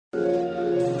Well,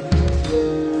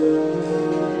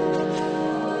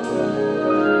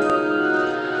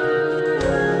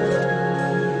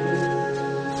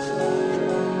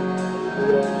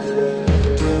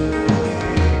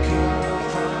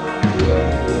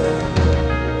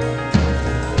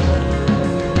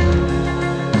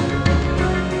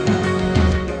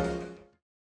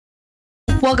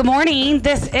 good morning.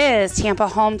 This is Tampa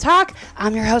Home Talk.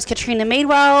 I'm your host, Katrina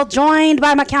Madewell, joined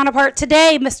by my counterpart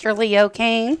today, Mr. Leo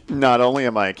Kane. Not only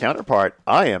am I a counterpart,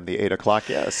 I am the 8 o'clock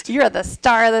guest. You're the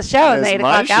star of the show in the 8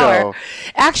 o'clock hour.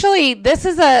 Actually, this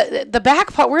is the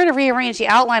back part. We're going to rearrange the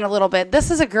outline a little bit. This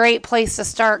is a great place to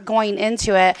start going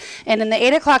into it. And in the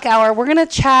 8 o'clock hour, we're going to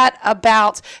chat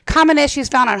about common issues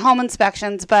found on home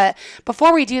inspections. But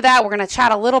before we do that, we're going to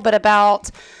chat a little bit about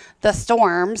the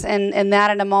storms and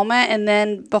that in a moment. And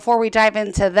then before we dive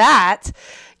into that,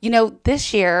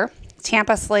 this year,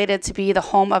 Tampa slated to be the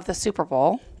home of the Super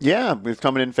Bowl. Yeah, it's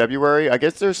coming in February. I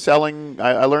guess they're selling,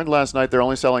 I learned last night, they're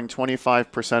only selling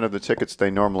 25% of the tickets they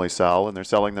normally sell, and they're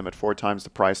selling them at 4 times the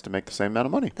price to make the same amount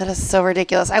of money. That is so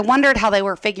ridiculous. I wondered how they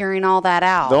were figuring all that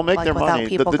out. They'll make their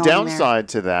money. The downside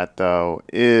to that, though,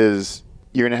 is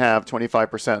you're going to have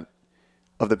 25%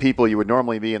 of the people you would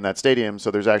normally be in that stadium, so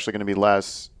there's actually going to be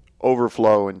less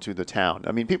overflow into the town.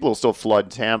 I mean, people will still flood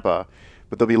Tampa,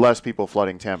 but there'll be less people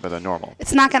flooding Tampa than normal.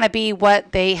 It's not going to be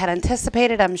what they had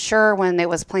anticipated, I'm sure, when it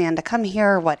was planned to come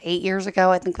here, 8 years ago?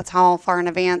 I think that's how far in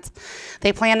advance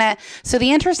they planned it. So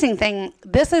the interesting thing,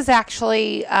 this is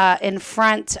actually in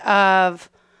front of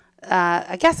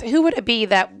I guess, who would it be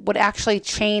that would actually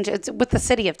change? It's with the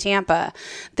city of Tampa.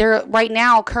 There right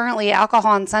now, currently,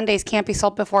 alcohol on Sundays can't be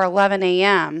sold before 11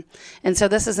 a.m. And so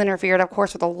this has interfered, of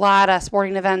course, with a lot of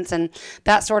sporting events and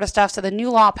that sort of stuff. So the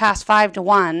new law passed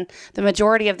 5-1. The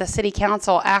majority of the city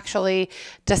council actually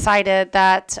decided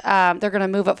that they're going to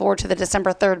move it forward to the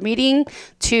December 3rd meeting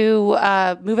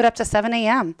to move it up to 7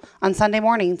 a.m. on Sunday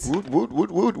mornings. Woot, woot,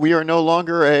 woot, woot. We are no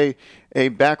longer a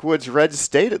backwoods red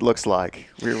state, it looks like.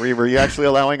 We're actually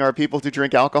allowing our people to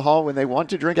drink alcohol when they want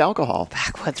to drink alcohol.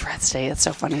 Backwoods red state. That's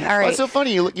so funny. All right. Well, it's so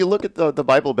funny. You look at the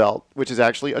Bible Belt, which is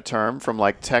actually a term from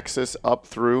like Texas up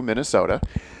through Minnesota.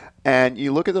 And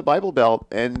you look at the Bible Belt,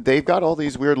 and they've got all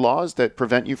these weird laws that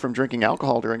prevent you from drinking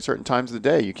alcohol during certain times of the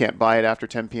day. You can't buy it after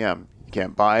 10 p.m. You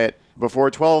can't buy it before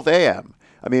 12 a.m.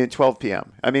 12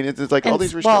 p.m. I mean, it's like all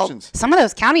these restrictions. Well, some of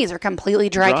those counties are completely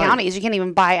dry counties. You can't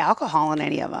even buy alcohol in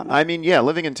any of them. I mean, yeah,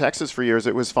 living in Texas for years,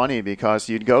 it was funny because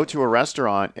you'd go to a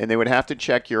restaurant and they would have to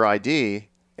check your ID.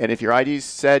 And if your ID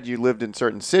said you lived in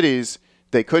certain cities,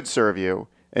 they could serve you.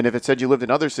 And if it said you lived in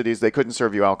other cities, they couldn't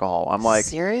serve you alcohol. I'm like,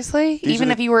 seriously?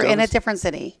 Even if you were in a different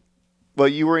city? Well,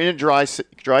 you were in a dry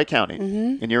county,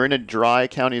 and you're in a dry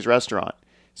county's restaurant.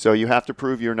 So you have to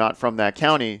prove you're not from that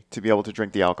county to be able to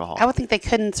drink the alcohol. I would think they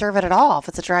couldn't serve it at all if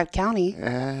it's a dry county.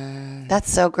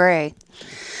 That's so gray.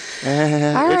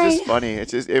 It's just funny.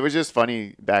 It was just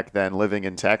funny back then living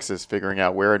in Texas, figuring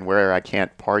out where I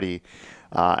can't party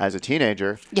as a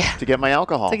teenager to get my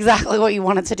alcohol. That's exactly what you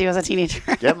wanted to do as a teenager.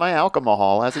 Get my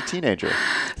alcohol as a teenager.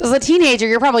 So as a teenager,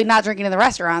 you're probably not drinking in the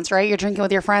restaurants, right? You're drinking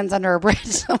with your friends under a bridge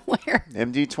somewhere.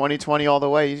 MD 2020 all the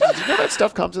way. Did you know that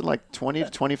stuff comes in like 20 to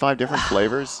 25 different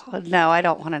flavors? No, I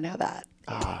don't want to know that.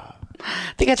 I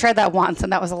think I tried that once,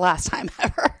 and that was the last time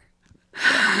ever.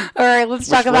 All right, let's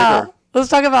talk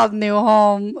about new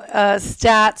home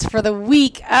stats for the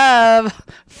week of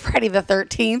Friday the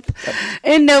 13th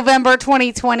in November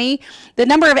 2020. The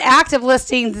number of active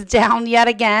listings down yet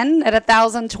again at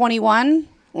 1,021.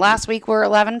 Last week we're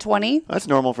 1,120. That's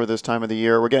normal for this time of the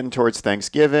year. We're getting towards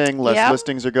Thanksgiving. Less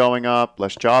listings are going up.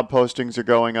 Less job postings are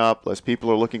going up. Less people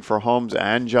are looking for homes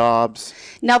and jobs.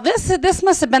 Now this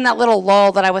must have been that little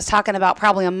lull that I was talking about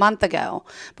probably a month ago.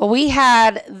 But we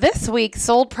had this week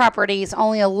sold properties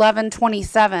only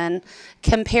 1,127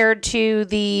 compared to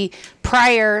the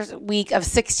prior week of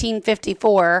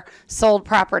 1,654 sold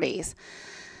properties.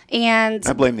 And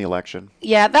I blame the election.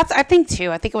 Yeah, I think too.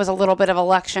 I think it was a little bit of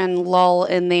election lull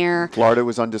in there. Florida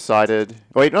was undecided.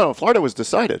 Wait, no, Florida was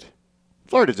decided.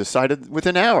 Florida decided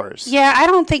within hours. Yeah, I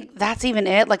don't think that's even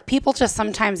it. Like, people just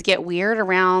sometimes get weird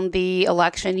around the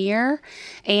election year,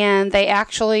 and they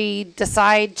actually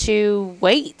decide to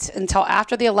wait until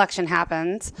after the election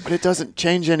happens. But it doesn't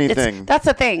change anything. That's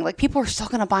the thing. Like, people are still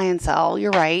going to buy and sell.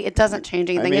 You're right. It doesn't change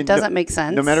anything. I mean, it doesn't make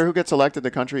sense. No matter who gets elected,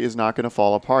 the country is not going to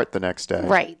fall apart the next day.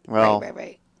 Right. Well,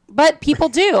 right. But people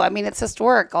do. I mean, it's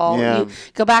historical. Yeah. You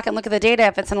go back and look at the data.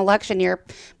 If it's an election year,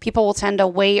 people will tend to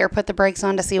wait or put the brakes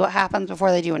on to see what happens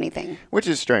before they do anything. Which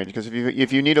is strange, because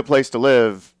if you need a place to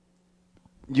live,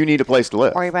 you need a place to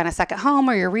live. Or you're buying a second home,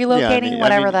 or you're relocating,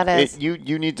 whatever that is.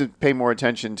 You need to pay more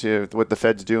attention to what the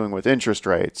Fed's doing with interest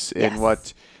rates Yes. and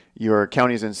what your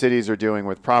counties and cities are doing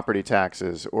with property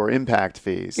taxes or impact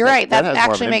fees. You're right. That has more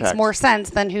of actually an makes impact. more sense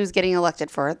than who's getting elected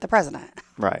for the president.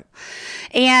 Right.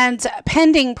 And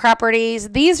pending properties,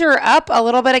 these are up a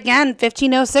little bit again,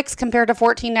 1506 compared to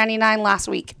 1499 last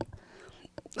week.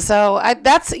 So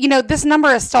that's, this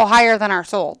number is still higher than our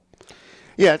sold.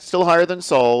 Yeah, it's still higher than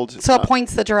sold. So it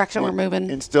points the direction we're moving.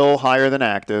 And still higher than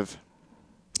active.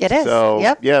 It is. So,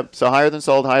 Yep. yeah, so higher than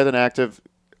sold, higher than active.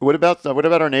 What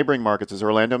about our neighboring markets? Is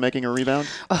Orlando making a rebound?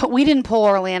 We didn't pull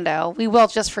Orlando. We will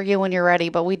just for you when you're ready,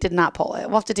 but we did not pull it.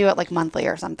 We'll have to do it like monthly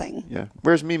or something. Yeah.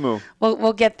 Where's Mimu?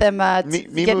 We'll get them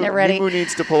getting it ready. Mimu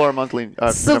needs to pull our monthly.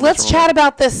 So let's chat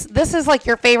about this. This is like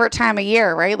your favorite time of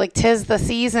year, right? Like 'tis the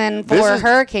season for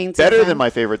hurricane season. Better than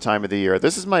my favorite time of the year.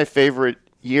 This is my favorite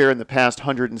year in the past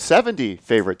 170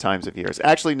 favorite times of years.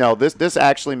 Actually, no. This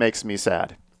actually makes me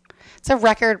sad. It's a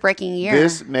record-breaking year.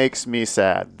 This makes me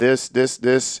sad. This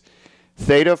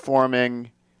Theta forming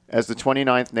as the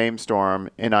 29th named storm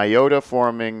and Iota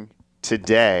forming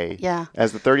today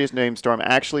as the 30th named storm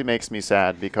actually makes me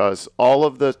sad because all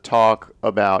of the talk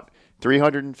about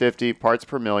 350 parts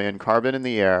per million carbon in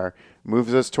the air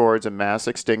moves us towards a mass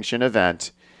extinction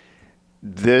event.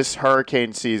 This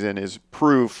hurricane season is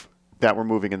proof that we're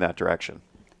moving in that direction.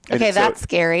 Okay, and that's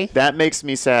scary. That makes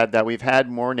me sad that we've had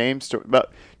more names.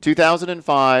 But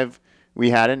 2005, we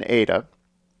had an Eta.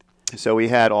 So we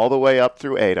had all the way up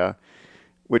through Eta,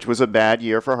 which was a bad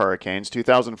year for hurricanes.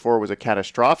 2004 was a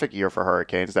catastrophic year for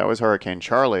hurricanes. That was Hurricane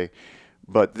Charlie.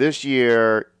 But this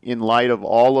year, in light of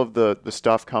all of the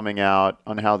stuff coming out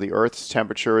on how the Earth's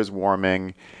temperature is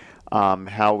warming,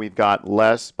 how we've got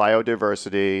less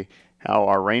biodiversity, how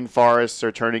our rainforests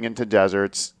are turning into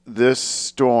deserts, this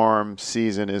storm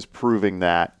season is proving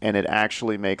that, and it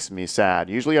actually makes me sad.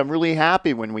 Usually I'm really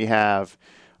happy when we have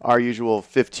our usual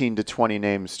 15 to 20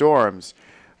 named storms.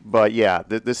 But yeah,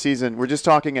 the season, we're just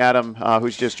talking Adam,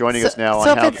 who's just joining us now.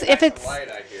 So if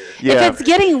it's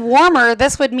getting warmer,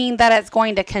 this would mean that it's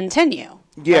going to continue.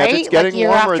 Yeah, right? if it's getting year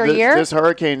warmer, after year? This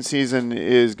hurricane season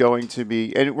is going to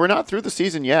be, and we're not through the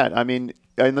season yet. I mean,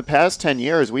 in the past 10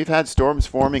 years, we've had storms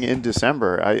forming in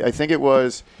December. I think it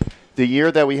was the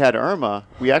year that we had Irma,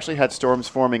 we actually had storms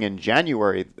forming in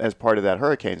January as part of that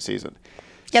hurricane season.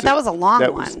 Yeah, so that was a long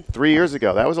one. Was 3 years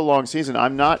ago. That was a long season.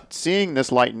 I'm not seeing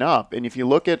this lighten up. And if you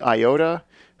look at Iota,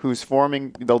 who's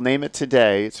forming, they'll name it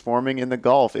today, it's forming in the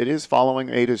Gulf. It is following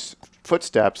Ada's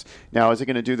footsteps. Now, is it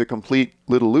going to do the complete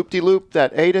little loop-de-loop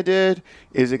that Ada did?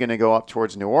 Is it going to go up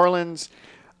towards New Orleans?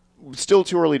 Still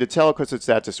too early to tell because it's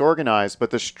that disorganized, but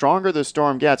the stronger the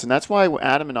storm gets, and that's why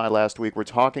Adam and I last week were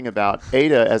talking about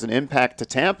Ada as an impact to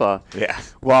Tampa,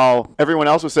 while everyone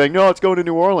else was saying, no, it's going to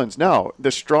New Orleans. No,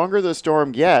 the stronger the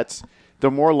storm gets,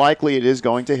 the more likely it is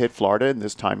going to hit Florida in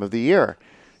this time of the year.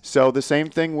 So the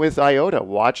same thing with Iota.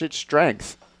 Watch its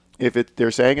strength. If they're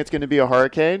saying it's going to be a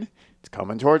hurricane, it's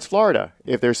coming towards Florida.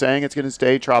 If they're saying it's going to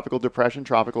stay tropical depression,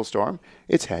 tropical storm,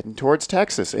 it's heading towards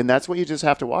Texas. And that's what you just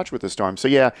have to watch with the storm. So,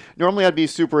 yeah, normally I'd be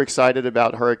super excited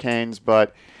about hurricanes,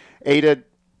 but Ada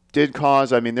did cause,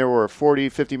 there were 40,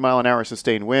 50-mile-an-hour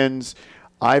sustained winds.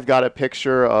 I've got a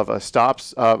picture of a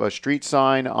street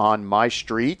sign on my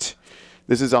street.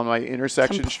 This is on my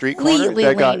intersection street corner.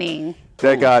 Completely leaning.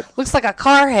 That got looks like a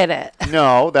car hit it.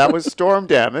 No, that was storm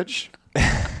damage.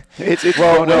 It's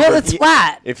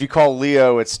flat. If you call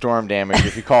Leo, it's storm damage.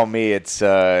 If you call me, it's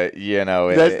it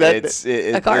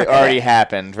already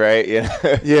happened, right?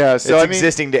 Yeah, so it's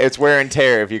existing. It's wear and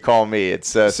tear. If you call me, it's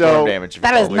storm damage.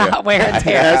 That is not wear and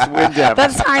tear. That's wind damage.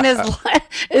 That sign is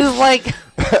like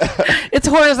it's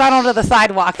horizontal to the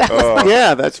sidewalk.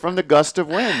 Yeah, that's from the gust of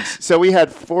winds. So we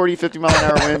had 40,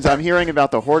 50-mile-an-hour winds. I'm hearing about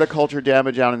the horticulture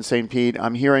damage out in St. Pete.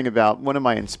 I'm hearing about one of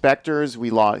my inspectors. He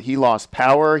lost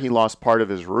power. He lost part of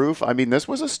his roof. This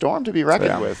was a storm to be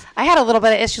reckoned with. I had a little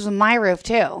bit of issues with my roof,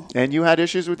 too. And you had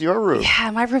issues with your roof. Yeah,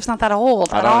 my roof's not that old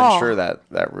at all. I don't insure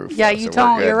that roof. Yeah, you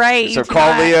don't. You're right. So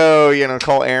call Leo,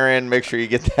 call Aaron. Make sure you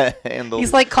get that handled.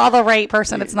 He's like, call the right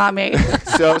person. It's not me.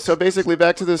 So basically,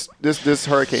 back to this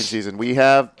hurricane season. We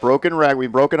have broken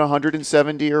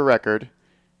 170-year record,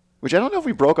 which I don't know if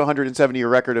we broke a 170-year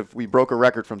record if we broke a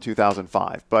record from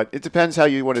 2005, but it depends how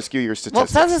you want to skew your statistics.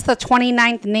 Well, it says it's the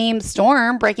 29th named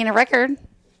storm breaking a record.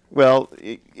 Well,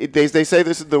 they say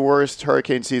this is the worst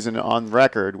hurricane season on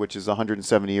record, which is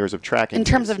 170 years of tracking. In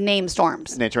terms of named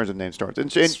storms. In terms of named storms.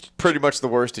 It's pretty much the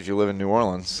worst if you live in New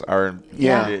Orleans. Or,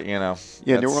 Yeah,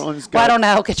 New Orleans. Well, I don't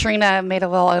know. Katrina made a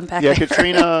little impact. Yeah,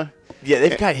 Katrina. Yeah,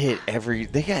 they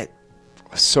got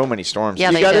So many storms. Yeah,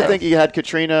 You they got to did. think you had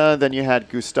Katrina, then you had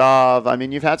Gustav. I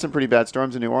mean, you've had some pretty bad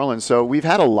storms in New Orleans. So we've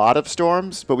had a lot of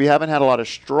storms, but we haven't had a lot of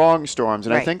strong storms.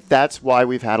 And I Right. think that's why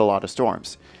we've had a lot of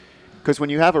storms. Because when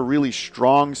you have a really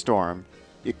strong storm,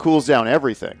 it cools down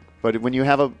everything. But when you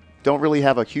don't really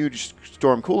have a huge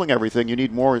storm cooling everything, you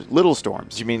need more little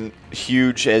storms. Do you mean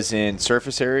huge as in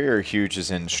surface area or huge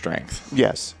as in strength?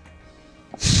 Yes.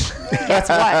 Guess what?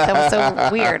 That was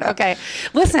so weird. Okay.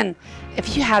 Listen,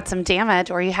 if you had some damage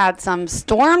or you had some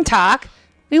storm talk,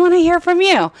 we want to hear from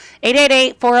you.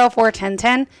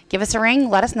 888-404-1010. Give us a ring.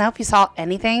 Let us know if you saw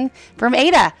anything from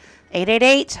Ada.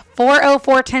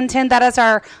 888-404-1010. That is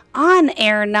our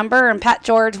on-air number. And Pat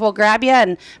George will grab you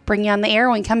and bring you on the air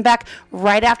when we come back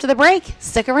right after the break.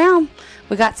 Stick around.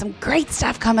 We got some great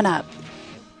stuff coming up.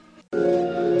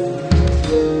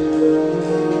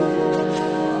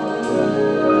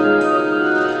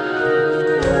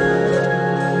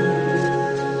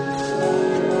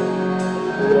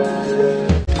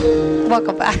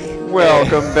 Welcome back.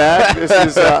 Welcome back.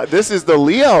 This is the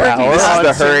Leo hour. This is on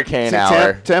the hurricane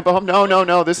hour. Tampa home.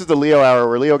 No. This is the Leo hour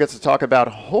where Leo gets to talk about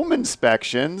home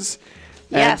inspections.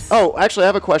 Yes. Actually, I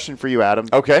have a question for you, Adam.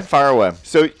 Okay, fire away.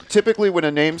 So typically, when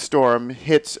a named storm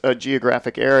hits a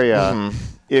geographic area,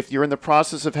 if you're in the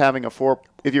process of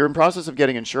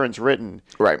getting insurance written,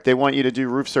 Right. they want you to do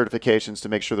roof certifications to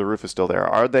make sure the roof is still there.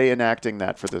 Are they enacting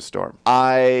that for this storm?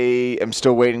 I am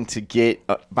still waiting to get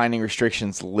binding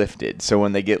restrictions lifted. So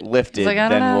when they get lifted, Like, I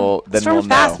don't then know. we'll Storm's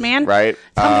know, fast, man. right?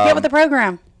 Time to get with the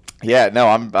program. Yeah,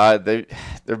 no,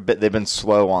 they've been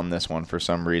slow on this one for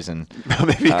some reason.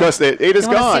 Maybe because Ada's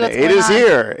You wanna see gone. what's Ada's going on.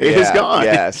 here. Ada's gone.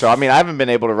 Yeah, so I mean, I haven't been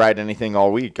able to write anything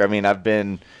all week. I mean, I've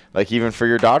been like, even for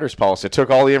your daughter's policy, I took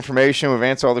all the information, we've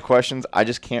answered all the questions. I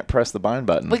just can't press the bind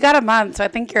button. We got a month, so I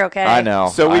think you're okay. I know.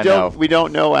 So I know. we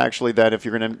don't know actually that if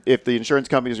the insurance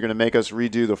companies are gonna make us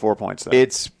redo the 4 points. Then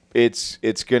It's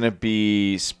going to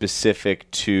be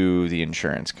specific to the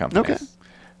insurance company. Okay.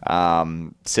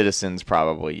 Citizens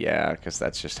probably, yeah, because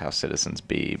that's just how citizens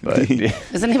be. But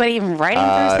Is anybody even writing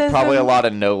through Citizens? probably a lot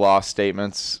of no loss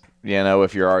statements. You know,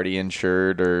 if you're already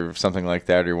insured or something like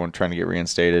that, or you're trying to get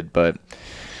reinstated. But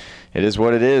it is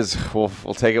what it is. We'll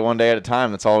take it one day at a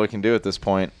time. That's all we can do at this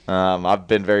point. I've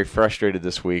been very frustrated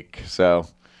this week, so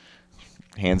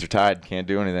hands are tied. Can't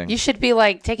do anything. You should be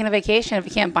like taking a vacation if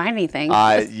you can't bind anything.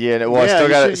 Yeah. Well,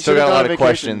 Yeah, I you still should got have a lot gone of on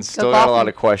questions. vacation. Still got a lot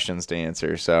of questions to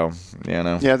answer. So, you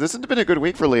know. Yeah, this has been a good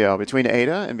week for Leo between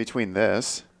Ada and between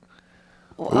this.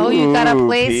 Oh, you got a Ooh,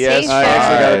 PlayStation. I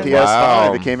actually got a PS5.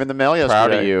 Wow. It came in the mail yesterday.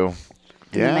 Proud of you.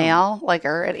 In Yeah. the mail, like,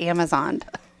 or at Amazon.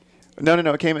 No.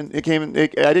 It came in. I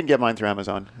didn't get mine through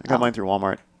Amazon. I got mine through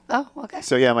Walmart. Oh, okay.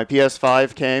 So yeah, my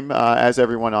PS5 came. As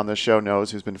everyone on this show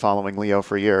knows, who's been following Leo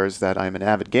for years, that I'm an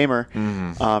avid gamer.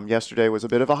 Yesterday was a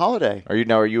bit of a holiday. Are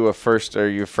you a first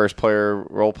player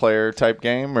role player type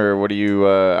game, or what do you?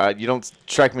 You don't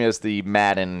strike me as the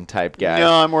Madden type guy.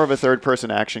 No, I'm more of a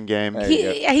third-person action game.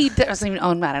 He doesn't even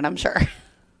own Madden, I'm sure.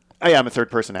 I am a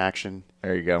third-person action.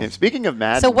 There you go. And speaking of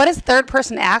Madden, So what is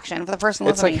third-person action for the person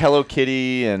It's like listening? Hello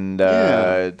Kitty and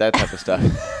Yeah. that type of stuff.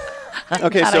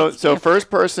 Okay, Not so a- first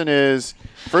person is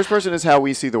how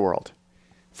we see the world.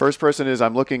 First person is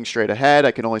I'm looking straight ahead.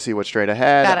 I can only see what's straight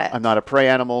ahead. Got it. I'm not a prey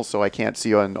animal, so I can't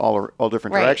see in all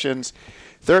different Right. directions.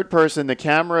 Third person, the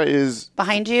camera is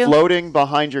Behind you? floating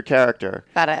behind your character.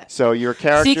 Got it. So your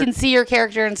character So you can see your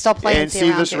character and still play and see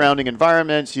around the you. surrounding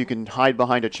environments. You can hide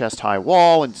behind a chest-high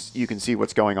wall, and you can see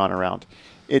what's going on around.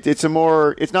 It's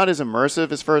not as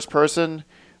immersive as first person,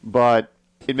 but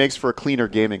it makes for a cleaner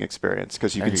gaming experience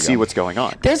because you can see what's going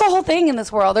on. There's a whole thing in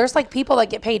this world. There's like people that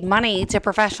get paid money to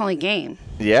professionally game.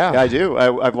 Yeah. Yeah, I do.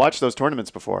 I've watched those tournaments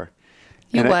before.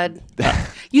 You And would.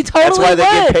 You totally That's why would. they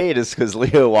get paid, is because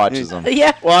Leo watches them.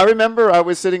 Yeah. Well, I remember I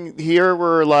was sitting here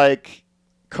where like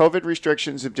COVID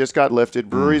restrictions have just got lifted.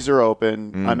 Breweries are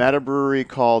open. I'm at a brewery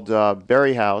called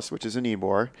Berry House, which is in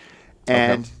Ybor,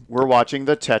 and we're watching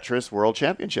the Tetris World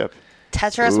Championship.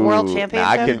 Tetris World Ooh,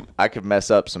 Championship. nah, I could mess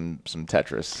up some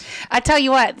Tetris. I tell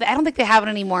you what, I don't think they have it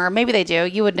anymore. Maybe they do.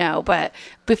 You would know. But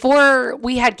before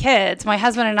we had kids, my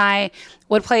husband and I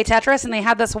would play Tetris, and they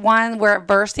had this one where it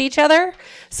versed each other.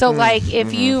 So, like,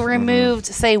 if you removed,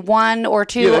 say, 1 or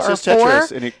 2 Yeah, that's or just 4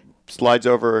 Tetris, and it slides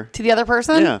over. to the other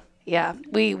person, Yeah.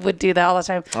 we would do that all the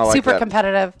time. I like Super that.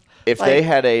 competitive. If Like, they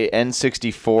had a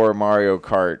N64 Mario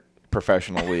Kart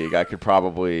professional league, I could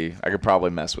probably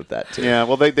mess with that too. Yeah,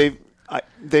 well,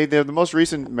 the most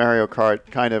recent Mario Kart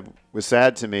kind of was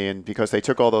sad to me, and because they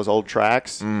took all those old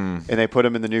tracks and they put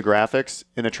them in the new graphics,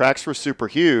 and the tracks were super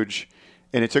huge,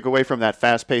 and it took away from that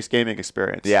fast-paced gaming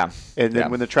experience. Yeah. And then Yeah.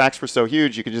 when the tracks were so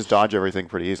huge, you could just dodge everything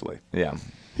pretty easily. Yeah.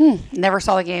 Never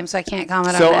saw the game, so I can't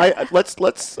comment So on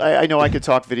it. I know I could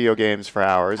talk video games for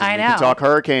hours. And I we know. could talk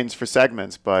hurricanes for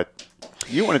segments, but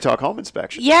you want to talk home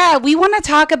inspection. Yeah, we want to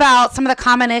talk about some of the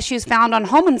common issues found on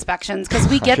home inspections because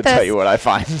we I get can this. tell you what I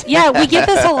find. Yeah, we get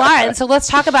this a lot. And so let's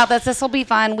talk about this. This will be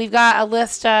fun. We've got a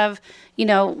list of,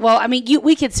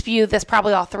 we could spew this,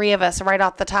 probably all three of us, right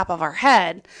off the top of our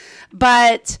head.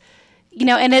 But,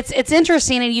 and it's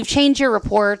interesting, and you've changed your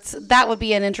reports. That would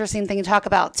be an interesting thing to talk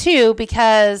about, too,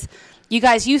 because you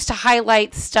guys used to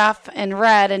highlight stuff in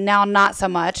red and now not so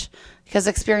much. Because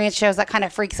experience shows that kind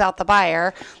of freaks out the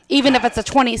buyer, even if it's a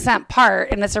 20-cent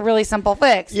part and it's a really simple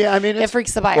fix. Yeah, I mean, it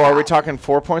freaks the buyer Well, out. are we talking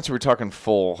 4 points or are we talking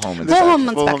full home Full home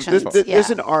inspection? inspection. There's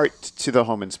an art to the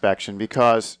home inspection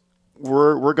because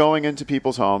we're going into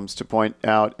people's homes to point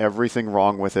out everything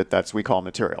wrong with it that's we call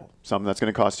material, something that's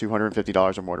going to cost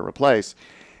 $250 or more to replace.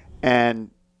 And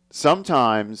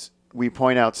sometimes we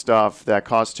point out stuff that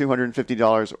costs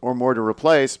 $250 or more to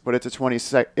replace, but it's a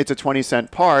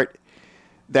 20-cent part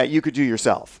that you could do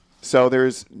yourself. So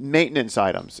there's maintenance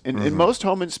items. And most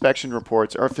home inspection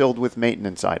reports are filled with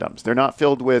maintenance items. They're not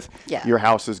filled with your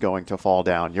house is going to fall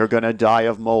down. You're going to die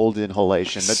of mold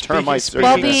inhalation. The termites are...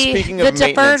 Well, Speaking the of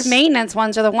deferred maintenance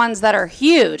ones are the ones that are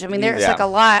huge. I mean, there's like a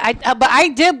lot. But I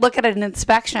did look at an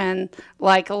inspection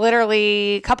like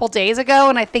literally a couple days ago,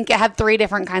 and I think it had 3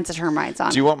 different kinds of termites on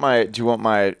it. Do you want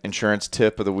my insurance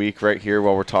tip of the week right here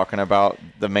while we're talking about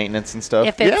the maintenance and stuff?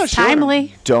 If it's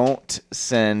timely. Don't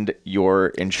send your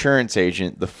insurance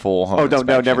agent the full home no,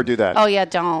 inspection. never do that. Oh, yeah,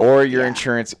 don't. Or your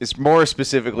insurance, it's more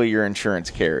specifically your insurance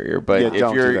carrier. But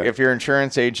if your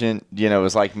insurance agent,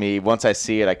 is like me, once I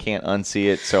see it, I can't unsee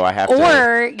it, so I have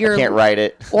I can't write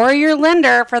it. Or your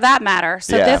lender, for that matter.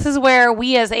 So Yeah. this is where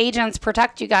we as agents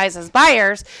protect you guys as buyers,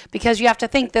 because you have to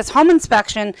think this home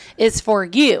inspection is for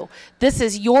you. This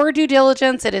is your due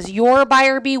diligence. It is your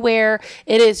buyer beware.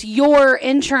 It is your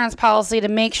insurance policy to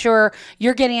make sure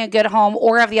you're getting a good home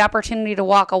or have the opportunity to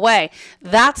walk away.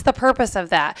 That's the purpose of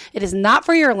that. It is not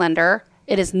for your lender.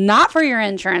 It is not for your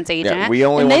insurance agent. Yeah, we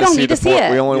only and want they don't need to see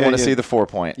it. We only want to see the 4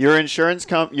 point. Your insurance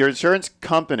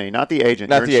company, not the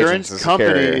agent. Not your the insurance agent, it's the company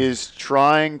carrier. is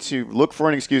trying to look for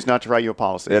an excuse not to write you a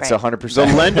policy. That's Right. 100%.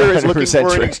 The lender is looking 100% for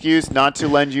an true. excuse not to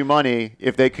lend you money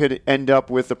if they could end up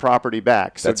with the property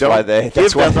back. So That's don't why they- give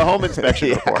that's why- them the home inspection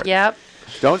Yeah. report. Yep.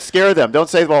 Don't scare them. Don't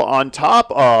say, well, on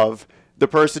top of the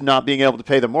person not being able to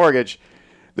pay the mortgage,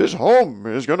 this home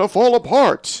is going to fall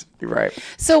apart. You're right.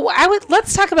 So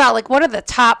let's talk about what are the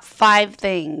top 5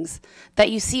 things that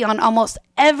you see on almost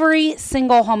every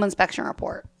single home inspection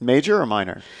report. Major or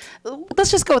minor?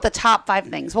 Let's just go with the top 5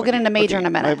 things. We'll get into major in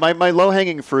a minute. My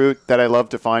low-hanging fruit that I love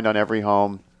to find on every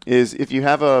home is if you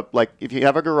have a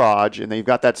garage and then you've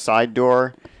got that side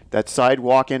door, that side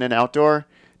walk-in and outdoor,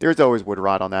 there's always wood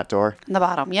rot on that door. On the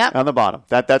bottom, yep. On the bottom.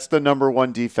 That's the number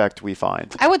one defect we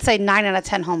find. I would say 9 out of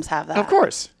 10 homes have that. Of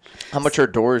course. How much are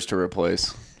doors to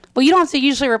replace? Well, you don't have to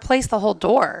usually replace the whole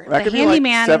door. That The could be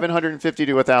handyman, like $750 to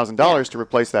 $1,000 to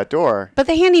replace that door. but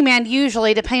the handyman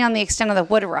usually, depending on the extent of the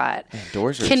wood rot,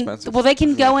 Doors are expensive. Well, they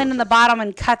can go in the bottom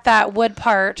and cut that wood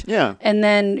part. Yeah. And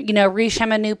then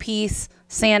reshim a new piece,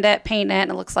 sand it, paint it, and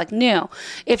it looks like new.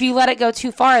 If you let it go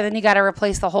too far, then you got to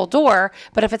replace the whole door.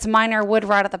 But if it's minor wood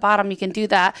rot at the bottom, you can do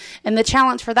that. And the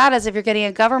challenge for that is if you're getting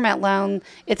a government loan,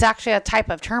 it's actually a type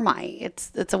of termite.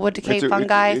 It's a wood decay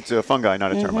fungi. It's a fungi,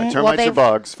 not a termite. Well, Termites are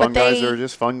bugs. but Fungi are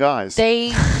just fun guys.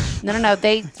 They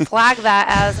flag that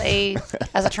as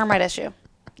a termite issue.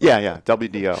 Yeah.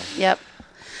 WDO. Yep.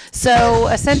 So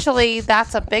essentially,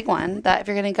 that's a big one that if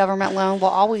you're getting a government loan will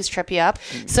always trip you up.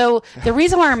 So the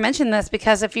reason why I mention this,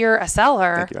 because if you're a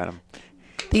seller, Thank you, Adam.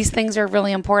 these things are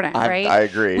really important, right? I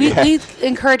agree. We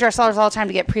encourage our sellers all the time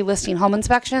to get pre-listing home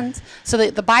inspections so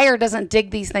that the buyer doesn't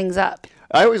dig these things up.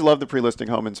 I always love the pre-listing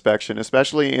home inspection,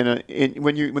 especially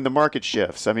when the market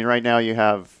shifts. I mean, right now you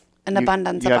have An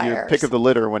abundance you of have your buyers. pick of the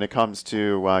litter when it comes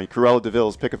to Cruella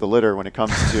DeVille's pick of the litter when it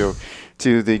comes to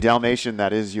the Dalmatian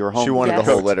that is your home. She wanted Yes.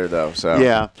 the whole litter, though. So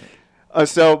Yeah.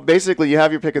 So basically, you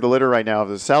have your pick of the litter right now of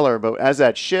the seller, but as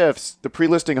that shifts, the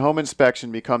pre-listing home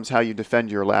inspection becomes how you defend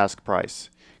your ask price.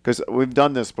 Because we've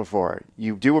done this before.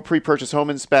 You do a pre-purchase home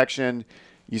inspection.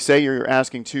 You say you're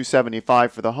asking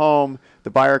 $275 for the home. The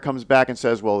buyer comes back and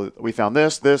says, well, we found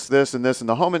this, this, this, and this in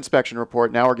the home inspection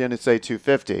report. Now we're going to say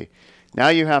 $250. Now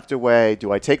you have to weigh,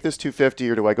 do I take this $250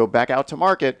 or do I go back out to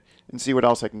market and see what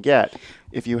else I can get.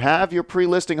 If you have your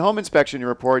pre-listing home inspection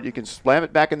report, you can slam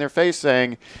it back in their face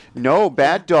saying, no,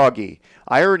 bad doggy.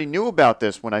 I already knew about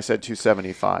this when I said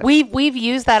 275. We've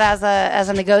used that as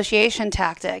a negotiation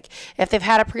tactic. If they've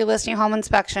had a pre-listing home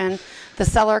inspection, the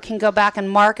seller can go back and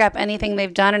mark up anything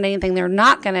they've done and anything they're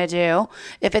not going to do.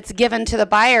 If it's given to the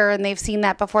buyer and they've seen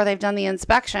that before they've done the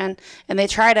inspection, and they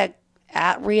try to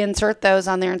reinsert those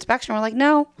on their inspection, we're like,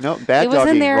 no, bad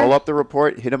doggy. Roll up the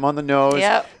report, hit them on the nose,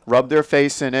 rub their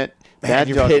face in it. Man,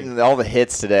 you're hitting all the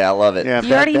hits today. I love it. Yeah,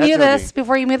 you already knew this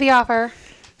before you made the offer.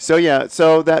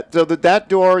 So that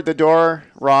door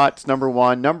rots, number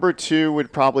one. Number two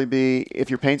would probably be if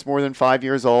your paint's more than 5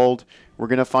 years old, we're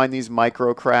going to find these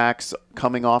micro cracks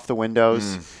coming off the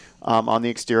windows on the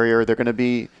exterior. They're going to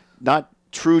be not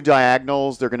true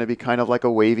diagonals. They're going to be kind of like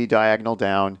a wavy diagonal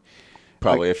down.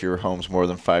 Probably if your home's more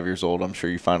than 5 years old, I'm sure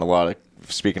you find a lot of,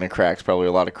 speaking of cracks, probably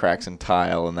a lot of cracks in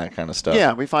tile and that kind of stuff.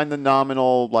 Yeah, we find the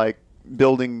nominal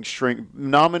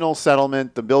nominal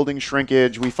settlement, the building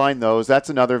shrinkage, we find those. That's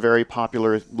another very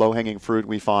popular low-hanging fruit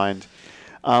we find.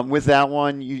 With that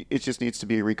one, it just needs to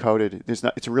be recoated.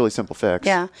 It's a really simple fix.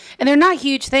 Yeah, and they're not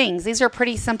huge things. These are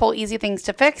pretty simple, easy things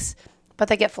to fix, but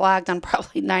they get flagged on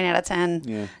probably 9 out of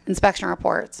 10 inspection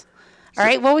reports. All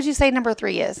right, what would you say number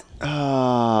 3 is?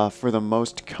 For the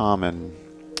most common,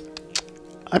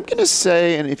 I'm going to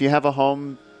say, and if you have a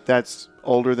home that's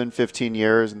older than 15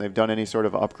 years and they've done any sort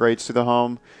of upgrades to the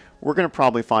home, we're going to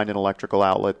probably find an electrical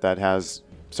outlet that has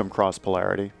some cross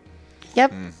polarity.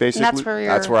 Yep. Basically, and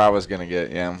that's where I was going to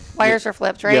get, Wires are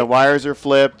flipped, right? Yeah, wires are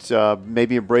flipped.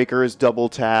 Maybe a breaker is double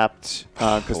tapped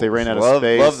because they ran out of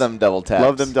space. Love them double taps.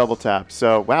 Love them double tapped.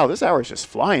 So, wow, this hour is just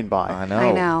flying by. I know.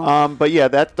 I know. But yeah,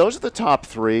 those are the top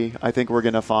 3 I think we're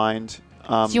going to find.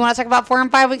 Do you want to talk about 4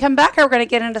 and 5 when we come back, or we're going to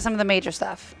get into some of the major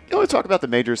stuff? Let's talk about the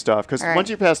major stuff, because once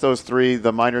you pass those 3,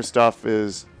 the minor stuff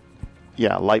is,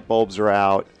 light bulbs are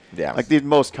out. Yeah. Like the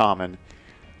most common.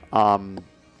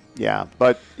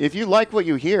 But if you like what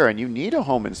you hear and you need a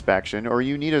home inspection or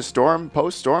you need a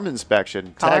post-storm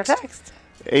inspection, call or text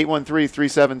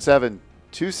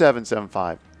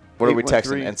 813-377-2775. What are we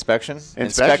texting? Inspection?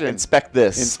 Inspect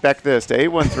this. Inspect this to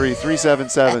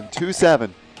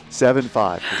 813-377-2775.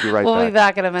 We'll be right back. We'll be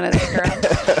back in a minute. Stick around.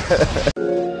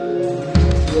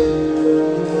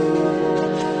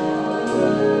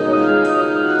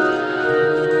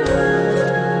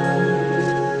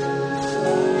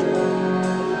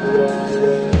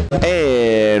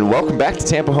 And welcome back to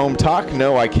Tampa Home Talk.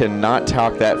 No, I cannot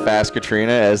talk that fast,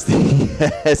 Katrina, as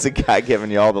the guy giving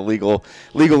you all the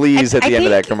legalese at the end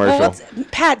of that commercial. Well,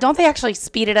 Pat, don't they actually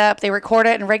speed it up? They record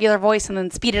it in regular voice and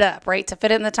then speed it up, right, to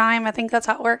fit it in the time? I think that's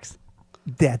how it works.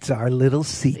 That's our little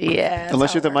secret. Yeah.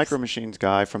 Unless you're the Micro Machines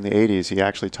guy from the 80s, he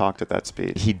actually talked at that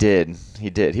speed. He did.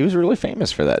 He was really famous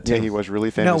for that, too. Yeah, he was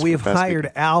really famous. No, we've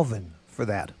hired Alvin for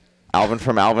that. Alvin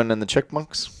from Alvin and the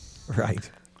Chickmunks? Right.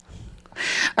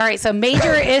 All right, so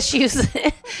major issues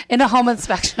in a home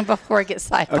inspection before it gets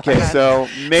sidebarred. Okay, so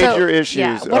major issues.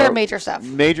 Yeah, what are major stuff?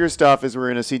 Major stuff is we're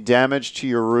going to see damage to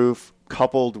your roof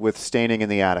coupled with staining in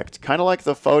the attic. Kind of like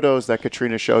the photos that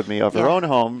Katrina showed me of her own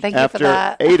home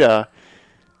after Ada.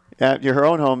 Her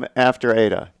own home after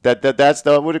Ada. That's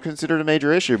would have considered a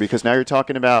major issue, because now you're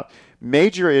talking about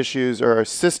major issues or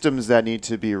systems that need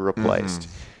to be replaced.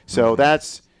 So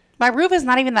that's... My roof is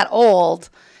not even that old,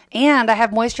 and I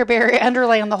have moisture barrier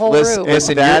underlay on the whole roof.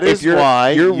 Listen, that is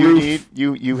why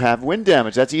you have wind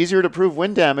damage. That's easier to prove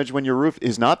wind damage when your roof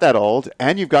is not that old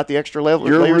and you've got the extra layers.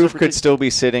 Your roof could still be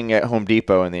sitting at Home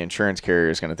Depot and the insurance carrier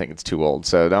is going to think it's too old.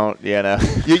 So don't, Your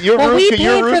roof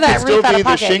could still be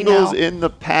the shingles in the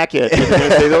packet. You're going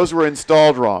to say those were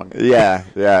installed wrong. Yeah,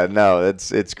 no,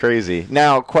 it's crazy.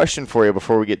 Now, question for you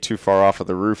before we get too far off of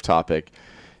the roof topic,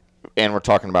 and we're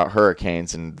talking about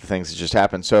hurricanes and things that just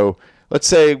happened. So let's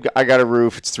say I got a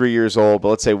roof, it's 3 years old, but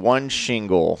let's say one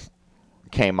shingle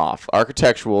came off.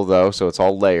 Architectural, though, so it's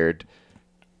all layered.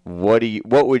 What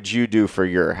would you do for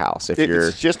your house if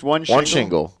it's just one shingle? One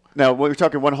shingle. Now, we're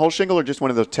talking one whole shingle or just one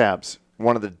of those tabs?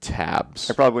 One of the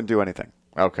tabs. I probably wouldn't do anything.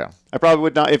 Okay. I probably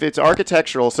would not. If it's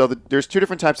architectural, so there's 2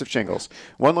 different types of shingles.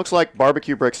 One looks like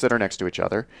barbecue bricks that are next to each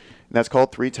other, and that's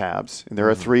called 3 tabs. And there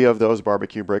are 3 of those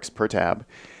barbecue bricks per tab.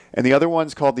 And the other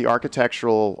one's called the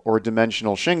architectural or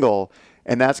dimensional shingle,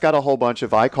 and that's got a whole bunch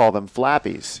of, I call them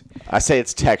flappies. I say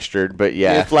it's textured, but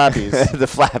yeah. Flappies. The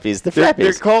flappies.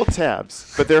 They're called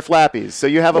tabs, but they're flappies. So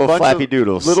you have a bunch flappy of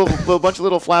doodles. bunch of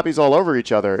little flappies all over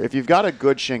each other. If you've got a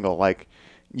good shingle, like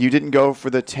you didn't go for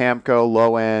the Tamco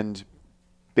low-end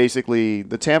basically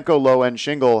the Tamco low-end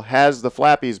shingle has the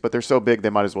flappies, but they're so big they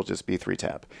might as well just be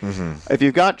 3-tab. If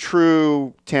you've got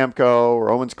true Tamco or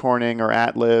Owens Corning or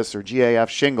Atlas or GAF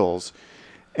shingles,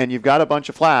 and you've got a bunch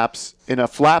of flaps, and a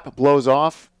flap blows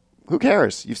off, who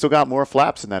cares? You've still got more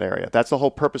flaps in that area. That's the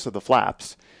whole purpose of the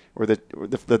flaps or the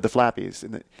flappies.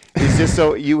 And it's just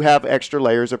so you have extra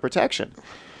layers of protection.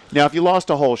 Now, if you lost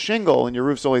a whole shingle and your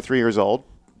roof's only 3 years old,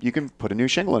 you can put a new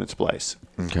shingle in its place.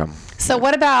 Okay. So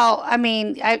what about, I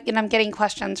mean, I'm getting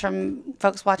questions from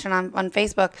folks watching on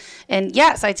Facebook. And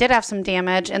yes, I did have some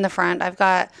damage in the front. I've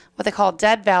got what they call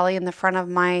dead valley in the front of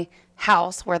my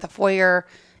house where the foyer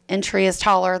entry is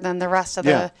taller than the rest of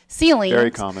the ceiling.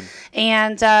 Very common.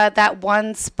 And that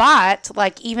one spot,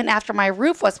 like even after my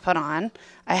roof was put on,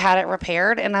 I had it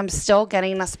repaired and I'm still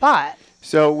getting a spot.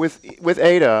 So with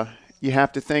Ada, you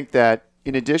have to think that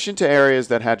in addition to areas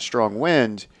that had strong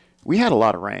wind, we had a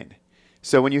lot of rain.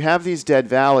 So when you have these dead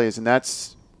valleys, and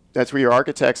that's where your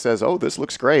architect says, oh, this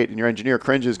looks great, and your engineer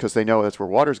cringes because they know that's where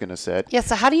water's going to sit. Yeah,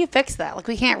 so how do you fix that? Like,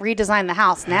 we can't redesign the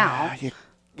house now.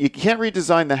 You can't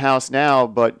redesign the house now,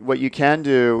 but what you can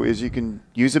do is you can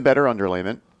use a better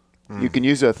underlayment. You can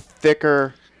use a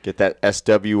thicker... Get that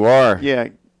SWR.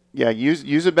 Yeah.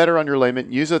 Use a better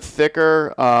underlayment. Use a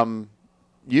thicker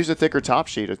top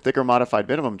sheet, a thicker modified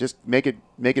minimum. Just make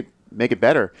it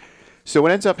better. So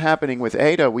what ends up happening with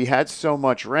Ada, we had so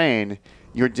much rain,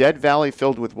 your dead valley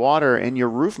filled with water, and your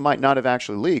roof might not have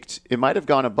actually leaked. It might have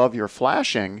gone above your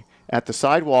flashing at the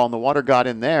sidewall, and the water got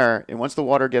in there. And once the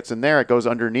water gets in there, it goes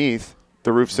underneath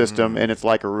the roof system, and it's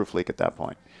like a roof leak at that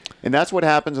point. And that's what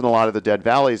happens in a lot of the dead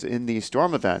valleys in these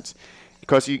storm events.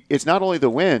 Because it's not only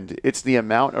the wind, it's the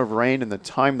amount of rain and the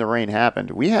time the rain happened.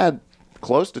 We had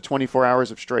close to 24 hours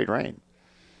of straight rain.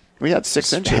 We had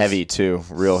 6 inches. Heavy, too.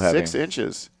 Real heavy. 6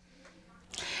 inches.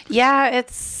 Yeah,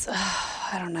 it's,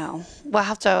 I don't know. We'll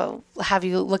have to have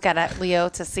you look at it, Leo,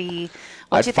 to see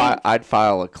what you think. I'd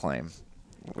file a claim.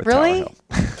 With Really? Tower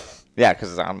Hill. Yeah,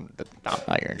 because I'm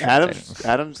not your insurance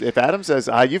agent. If Adam says,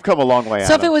 you've come a long way,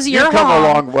 So Adam. if it was your You've home, come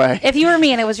a long way. If you were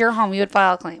me and it was your home, you would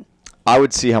file a claim. I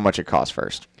would see how much it costs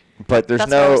first. But there's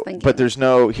That's what I was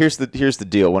thinking. here's the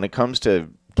deal. When it comes to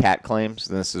cat claims,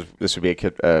 and this would be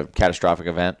a catastrophic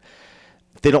event,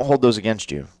 they don't hold those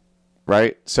against you,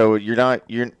 right? So you're not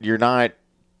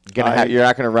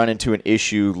gonna run into an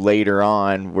issue later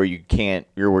on where you're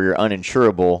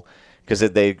uninsurable because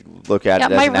they look at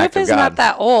it as my an act roof of is God. not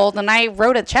that old, and I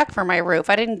wrote a check for my roof.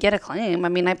 I didn't get a claim. I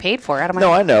mean, I paid for it out of my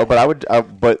No, I know,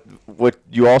 but but what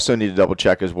you also need to double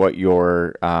check is what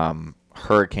your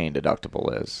hurricane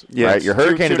deductible is. Yes, Right? Your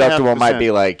hurricane 2.5%. deductible might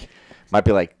be like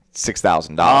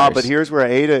 $6,000. But here's where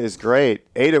Ada is great.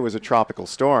 Ada was a tropical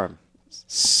storm.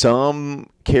 Some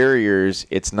carriers,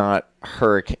 it's not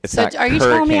hurricane. It's So not are you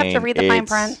telling me I have to read the fine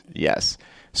print? Yes.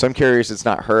 Some carriers, it's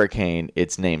not hurricane.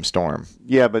 It's named storm.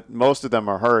 Yeah, but most of them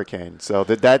are hurricane. So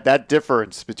that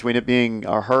difference between it being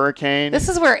a hurricane. This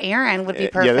is where Aaron would be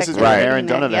perfect. Yeah, this is in where reading Aaron it,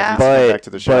 Donovan yeah. needs to come back to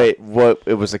the show. But what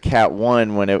it was a Cat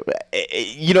 1 when it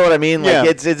you know what I mean? Like Yeah.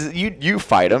 it's you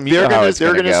fight them. You they're know how gonna it's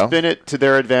going to they're go. gonna spin it to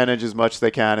their advantage as much as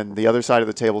they can, and the other side of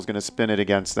the table is going to spin it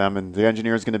against them, and the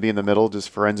engineer is going to be in the middle, just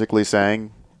forensically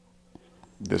saying,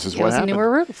 "This is Give what us a happened. newer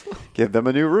roof. Give them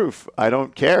a new roof. I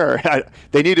don't care.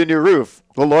 They need a new roof."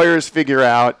 The lawyers figure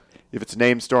out if it's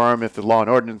named storm, if the law and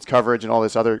ordinance coverage, and all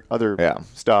this other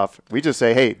stuff. We just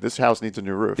say, "Hey, this house needs a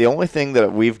new roof." The only thing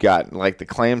that we've got, like the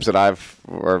claims that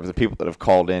or the people that have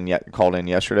called in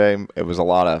yesterday, it was a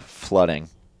lot of flooding.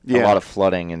 Yeah. A lot of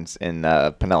flooding in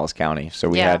Pinellas County. So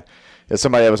we had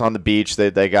somebody that was on the beach.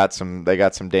 They got some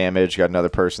damage. Got another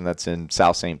person that's in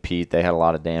South St. Pete. They had a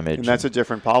lot of damage. And that's a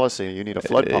different policy. You need a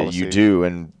flood policy. You do,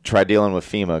 and try dealing with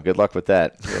FEMA. Good luck with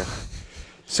that. Yeah.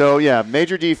 So yeah,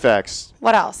 major defects.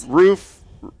 What else? Roof.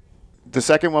 The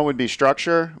second one would be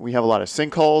structure. We have a lot of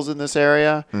sinkholes in this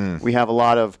area. We have a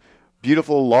lot of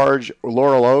beautiful large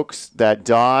laurel oaks that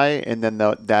die, and then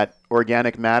that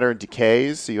organic matter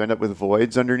decays, so you end up with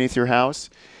voids underneath your house.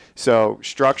 So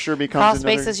structure becomes Crawl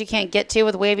another. spaces you can't get to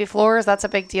with wavy floors. That's a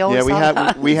big deal. Yeah,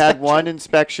 we had one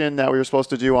inspection that we were supposed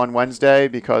to do on Wednesday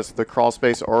because the crawl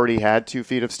space already had 2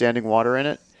 feet of standing water in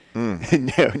it.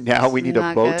 And now we need a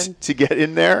Not boat good. to get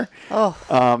in there. Oh.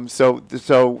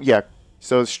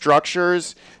 So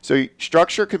structures. So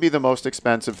structure could be the most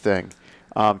expensive thing.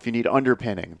 If you need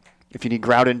underpinning, if you need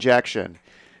grout injection,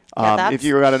 that's if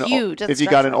you got huge. if you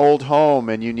got an old home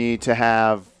and you need to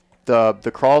have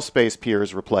the crawl space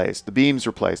piers replaced, the beams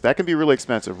replaced, that can be really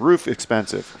expensive. Roof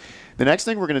expensive. The next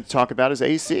thing we're going to talk about is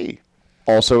AC.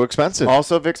 Also expensive.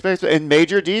 Also expensive. And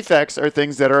major defects are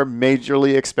things that are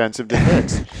majorly expensive to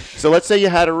fix. So let's say you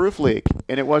had a roof leak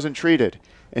and it wasn't treated,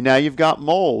 and now you've got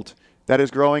mold that is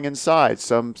growing inside,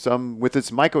 some with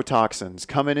its mycotoxins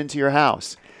coming into your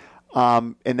house,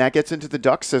 and that gets into the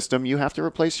duct system, you have to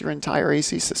replace your entire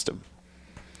AC system.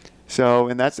 So,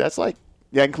 and that's like,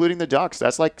 yeah, including the ducts,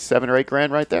 that's like $7 or $8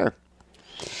 grand right there.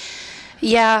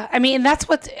 Yeah, I mean, that's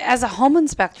what, as a home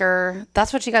inspector,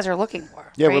 that's what you guys are looking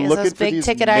for. Yeah, right? we're Is looking those for big these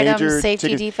ticket major items,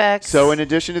 safety defects. So in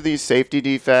addition to these safety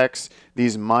defects,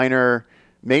 these minor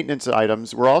maintenance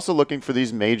items, we're also looking for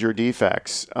these major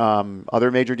defects.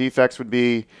 Other major defects would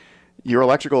be your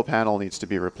electrical panel needs to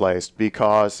be replaced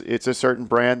because it's a certain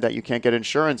brand that you can't get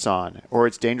insurance on, or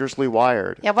it's dangerously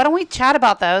wired. Yeah, why don't we chat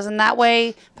about those? And that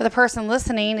way, for the person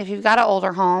listening, if you've got an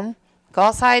older home, go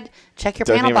outside, check your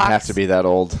Doesn't panel even box. have to be that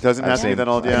old. Doesn't have to be that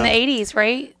old, In yeah. the 80s,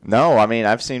 right? No, I mean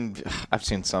I've seen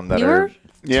some that Newer? are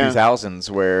Yeah. 2000s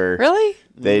where Really?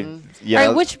 they All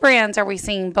right, which brands are we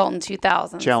seeing built in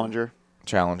 2000? Challenger.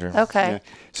 Challenger. Okay. Yeah.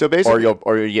 So basically,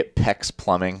 Or you get PEX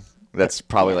plumbing. That's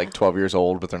probably like 12 years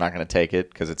old, but they're not going to take it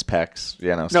because it's PEX.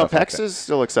 no, stuff like PEX that. is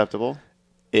still acceptable.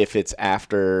 If it's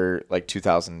after like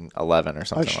 2011 or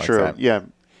something That's like true. that. Yeah,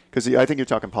 because I think you're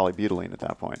talking polybutylene at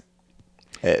that point.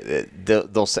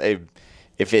 They'll say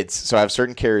if it's so. I have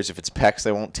certain carriers. If it's PEX,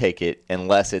 they won't take it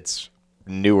unless it's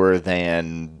newer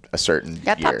than a certain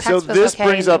Yeah, I thought year. PEX So was this okay,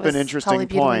 brings it up an was interesting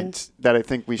polybutylene. point that I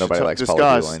think we should Nobody likes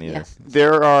discuss. polybutylene either. Yeah.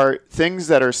 There are things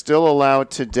that are still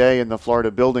allowed today in the Florida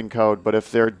Building Code, but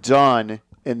if they're done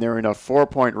and they're in a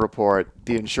 4-point report,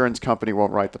 the insurance company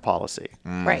won't write the policy.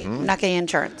 Right. Mm-hmm. Not getting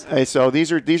insurance. So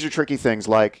these are tricky things,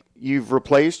 like you've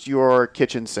replaced your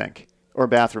kitchen sink or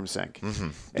bathroom sink,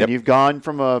 and Yep. you've gone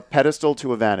from a pedestal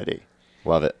to a vanity.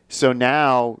 Love it. So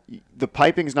now the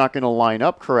piping's not going to line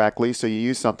up correctly, so you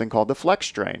use something called the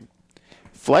flex drain.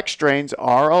 Flex drains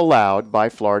are allowed by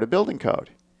Florida Building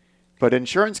Code, but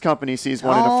insurance company sees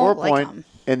one in a Don't like 4-point, 'em.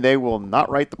 and they will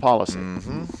not write the policy.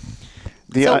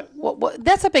 The, So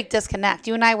that's a big disconnect.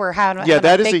 You and I were having yeah, a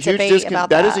that is big a huge debate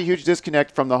about that is a huge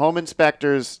disconnect from the home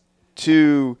inspectors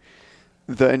to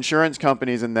the insurance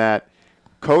companies in that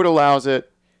code allows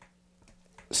it,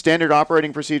 standard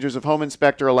operating procedures of home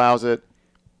inspector allows it,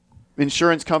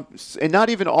 insurance companies, and not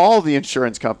even all the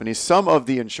insurance companies, some of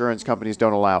the insurance companies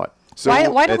don't allow it. So Why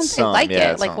don't they it's some, like yeah,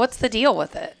 it? it's Like, some. what's the deal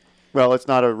with it? well, it's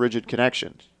not a rigid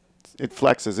connection. It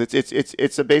flexes.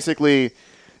 It's a basically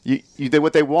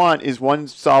what they want is one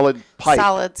solid pipe.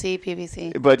 Solid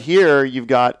CPVC. But here you've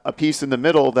got a piece in the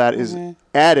middle that is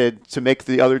added to make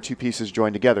the other two pieces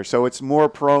join together. So it's more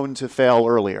prone to fail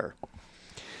earlier.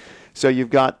 So you've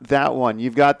got that one.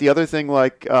 You've got the other thing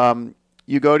like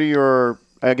you go to your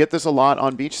 – I get this a lot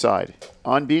on beachside.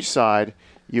 On beachside,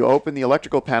 you open the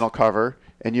electrical panel cover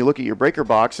and you look at your breaker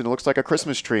box and it looks like a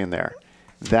Christmas tree in there.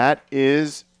 That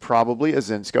is probably a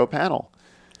Zinsco panel.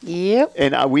 Yep.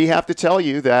 And we have to tell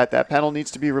you that that panel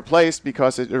needs to be replaced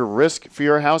because it's a risk for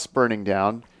your house burning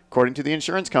down, according to the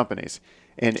insurance companies.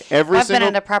 And I've been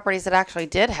into properties that actually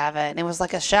did have it, and it was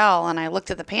like a shell, and I looked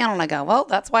at the panel and I go, well,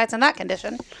 that's why it's in that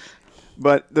condition.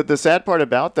 But the sad part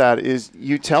about that is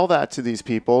you tell that to these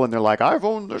people, and they're like, I've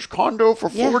owned this condo for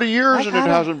 40 years, and it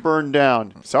hasn't burned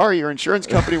down. Sorry, your insurance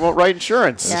company won't write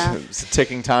insurance. Yeah. It's a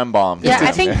ticking time bomb. Yeah,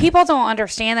 I think people don't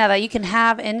understand that you can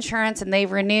have insurance and they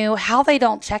renew. How they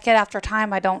don't check it after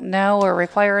time, I don't know, or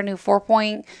require a new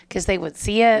 4-point because they would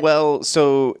see it. Well,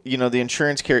 so the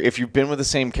insurance carrier. If you've been with the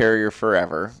same carrier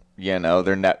forever,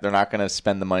 they're not going to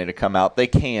spend the money to come out. They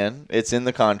can. It's in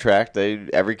the contract.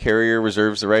 Every carrier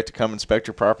reserves the right to come inspect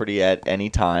your property at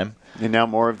any time. And now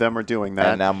more of them are doing that.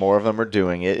 And now more of them are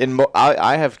doing it. And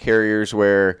I have carriers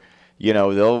where they're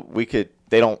going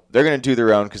to do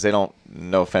their own because they don't.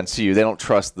 No offense to you, they don't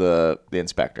trust the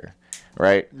inspector.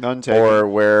 Right? None taken. Or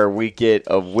where we get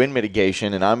a wind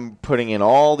mitigation, and I'm putting in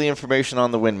all the information on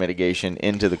the wind mitigation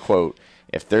into the quote.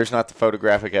 If there's not the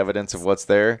photographic evidence of what's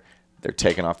there, they're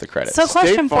taking off the credits. So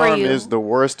question State Farm for you. is the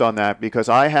worst on that because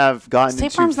I have gotten State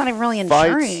into Farm's not even really fights.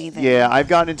 insuring anything. Yeah, I've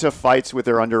gotten into fights with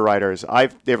their underwriters.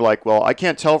 They're like, well, I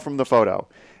can't tell from the photo.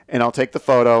 And I'll take the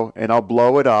photo and I'll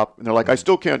blow it up. And they're like, I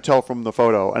still can't tell from the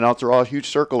photo. And I'll draw a huge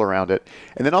circle around it.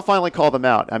 And then I'll finally call them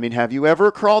out. I mean, have you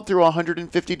ever crawled through a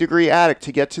 150-degree attic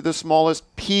to get to the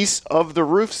smallest piece of the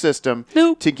roof system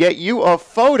to get you a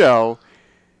photo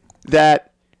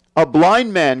that a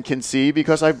blind man can see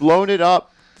because I've blown it up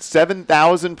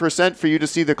 7,000% for you to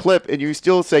see the clip, and you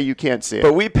still say you can't see it.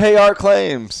 But we pay our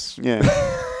claims. Yeah.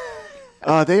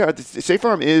 State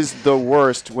Farm is the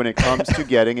worst when it comes to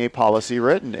getting a policy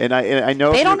written, and I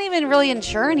know They don't even really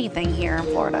insure anything here in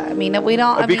Florida. I mean, we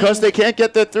don't. Because they can't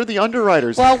get that through the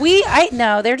underwriters. Well,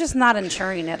 no, they're just not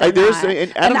insuring it. And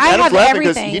Adam's laughing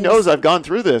because he knows I've gone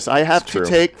through this. I have to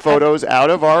take photos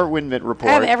out of our WinMint report.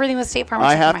 I have everything with State Farm.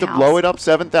 I have to blow it up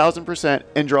 7,000%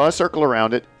 and draw a circle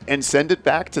around it and send it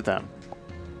back to them.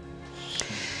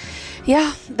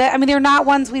 Yeah, they're not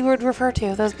ones we would refer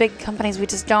to. Those big companies, we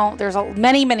just don't. There's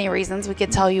many, many reasons we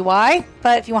could tell you why.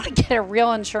 But if you want to get a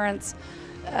real insurance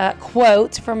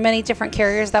quote from many different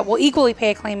carriers that will equally pay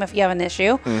a claim if you have an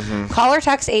issue, call or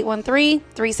text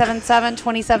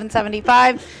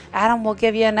 813-377-2775. Adam will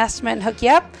give you an estimate and hook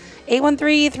you up.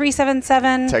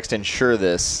 813-377. Text insure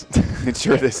this.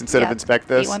 Insure this instead of inspect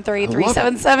this.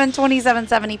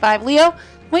 813-377-2775. Leo,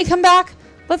 when we come back,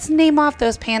 let's name off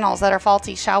those panels that are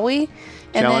faulty, shall we?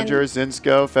 And Challenger,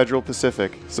 Zinsco, Federal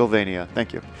Pacific, Sylvania.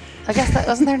 Thank you. I guess that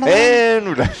wasn't there another one?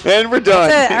 And we're done.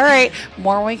 That's it. All right.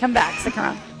 More when we come back. Stick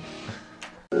around.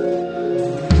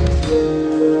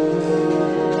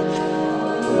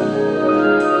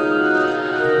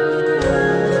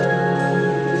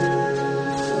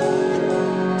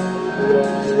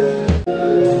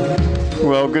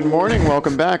 Well, good morning.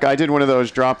 Welcome back. I did one of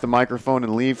those drop the microphone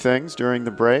and leave things during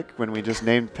the break when we just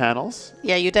named panels.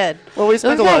 Yeah, you did. Well, we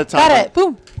spent a lot of time. Got it.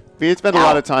 Boom. We spent a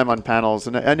lot of time on panels,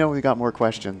 and I know we got more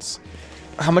questions.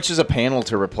 How much is a panel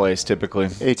to replace typically?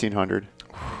 $1,800.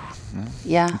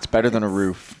 Yeah. It's better than a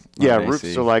roof. Yeah,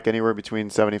 roofs are like anywhere between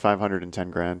 $7,500 and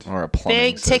 $10,000. Or a plumbing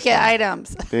Big ticket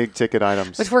items. Big ticket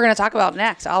items. Which we're going to talk about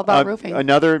next. All about roofing.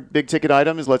 Another big ticket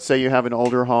item is, let's say you have an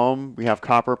older home. We have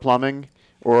copper plumbing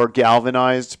or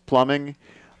galvanized plumbing.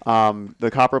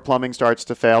 The copper plumbing starts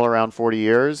to fail around 40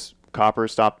 years. Copper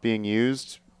stopped being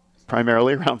used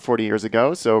primarily around 40 years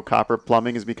ago, so copper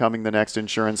plumbing is becoming the next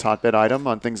insurance hotbed item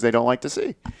on things they don't like to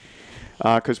see.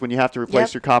 Because when you have to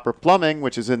replace your copper plumbing,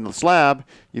 which is in the slab,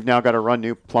 you've now got to run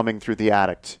new plumbing through the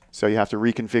attic. So you have to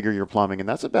reconfigure your plumbing, and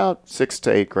that's about $6,000 to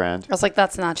 $8,000. I was like,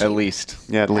 that's not cheap. At least.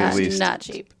 Yeah, at least. Not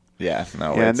cheap. Yeah,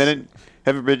 no. Yeah, and then in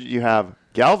Heaven Bridge, you have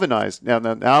galvanized. Now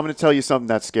I'm going to tell you something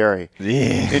that's scary.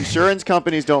 Yeah. Insurance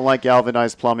companies don't like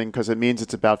galvanized plumbing because it means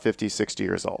it's about 50, 60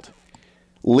 years old.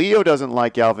 Leo doesn't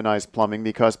like galvanized plumbing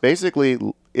because basically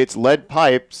it's lead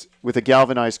pipes with a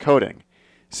galvanized coating.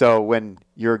 So when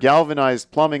your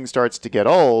galvanized plumbing starts to get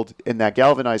old and that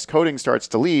galvanized coating starts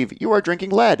to leave, you are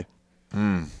drinking lead.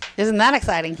 Isn't that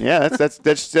exciting? Yeah,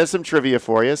 that's some trivia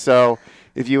for you. So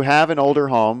if you have an older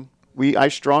home, I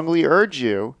strongly urge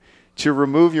you to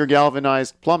remove your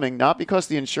galvanized plumbing, not because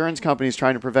the insurance company is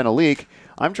trying to prevent a leak.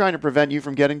 I'm trying to prevent you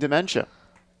from getting dementia.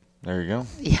 There you go.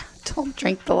 Yeah, don't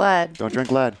drink the lead. Don't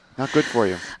drink lead. Not good for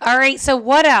you. All right, so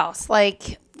what else?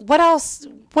 What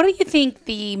do you think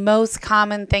the most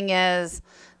common thing is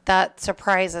that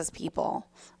surprises people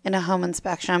in a home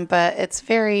inspection, but it's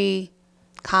very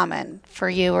common for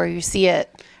you, or you see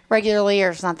it regularly,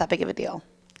 or it's not that big of a deal?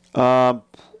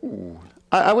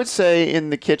 I would say in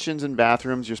the kitchens and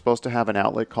bathrooms, you're supposed to have an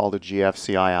outlet called a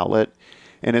GFCI outlet,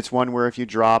 and it's one where if you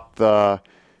drop the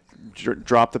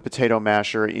potato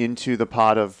masher into the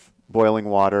pot of boiling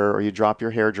water, or you drop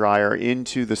your hair dryer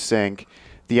into the sink,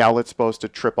 the outlet's supposed to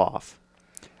trip off.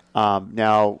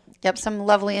 Yep, some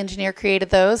lovely engineer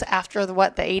created those after the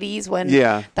 80s when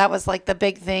that was like the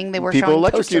big thing. They were people showing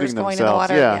electrocuting toasters going in the themselves.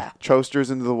 water. Yeah,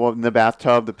 toasters in the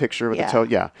bathtub. The picture with the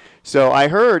toast. Yeah. So I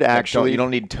heard actually you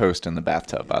don't need toast in the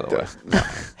bathtub, by the way.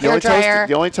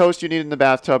 The only toast you need in the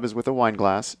bathtub is with a wine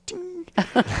glass.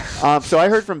 So I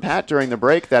heard from Pat during the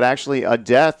break that actually a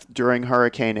death during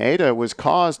Hurricane Ada was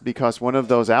caused because one of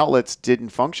those outlets didn't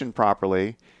function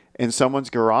properly, and someone's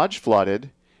garage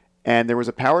flooded, and there was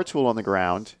a power tool on the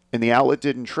ground, and the outlet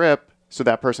didn't trip, so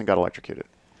that person got electrocuted.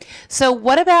 So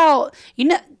what about,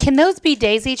 can those be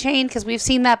daisy chained? Because we've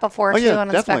seen that before too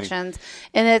on inspections.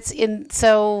 And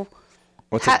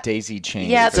What's a daisy chain?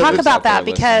 Yeah, talk about that,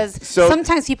 because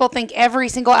sometimes people think every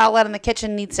single outlet in the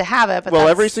kitchen needs to have it. But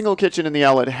every single kitchen in the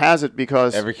outlet has it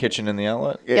because... Every kitchen in the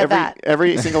outlet?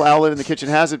 Every single outlet in the kitchen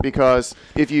has it because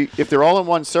if they're all in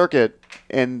one circuit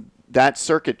and that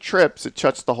circuit trips, it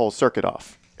shuts the whole circuit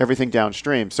off. Everything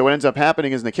downstream. So what ends up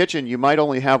happening is in the kitchen, you might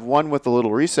only have one with the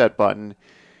little reset button,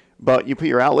 but you put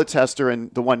your outlet tester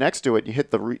and the one next to it, you hit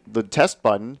the test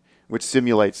button, which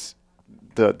simulates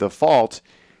the fault,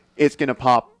 it's going to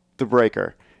pop the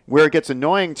breaker. Where it gets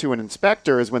annoying to an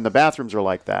inspector is when the bathrooms are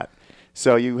like that.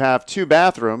 So you have two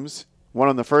bathrooms, one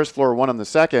on the first floor, one on the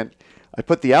second. I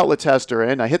put the outlet tester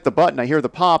in, I hit the button, I hear the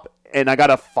pop, and I got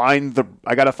to find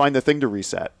the thing to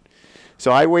reset.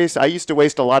 So I used to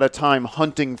waste a lot of time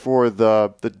hunting for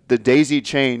the daisy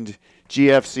chained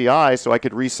GFCI so I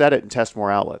could reset it and test more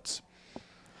outlets.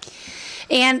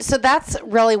 And so that's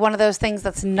really one of those things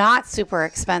that's not super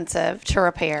expensive to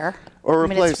repair. Or I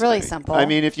mean, replace it's really it. simple. I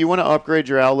mean, if you want to upgrade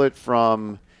your outlet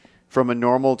from a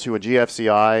normal to a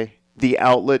GFCI, the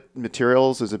outlet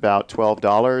materials is about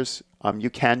 $12. You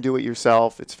can do it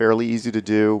yourself. It's fairly easy to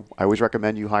do. I always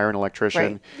recommend you hire an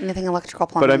electrician. Right. Anything electrical,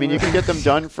 plumbing. But I mean, you can get them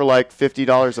done for like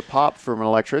 $50 a pop from an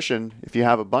electrician if you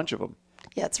have a bunch of them.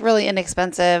 Yeah, it's really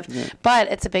inexpensive,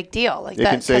 but it's a big deal. Like It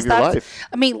can save your life.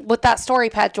 I mean, with that story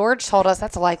Pat George told us,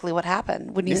 that's likely what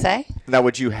happened. Wouldn't you say? Now,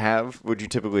 would you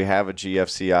typically have a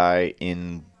GFCI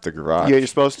in the garage? Yeah, you're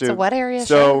supposed to. It's a wet area.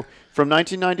 So sure. from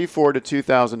 1994 to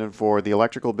 2004, the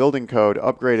Electrical Building Code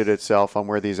upgraded itself on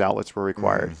where these outlets were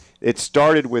required. It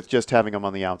started with just having them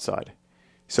on the outside.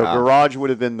 So garage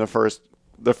would have been the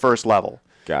first level.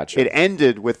 Gotcha. It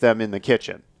ended with them in the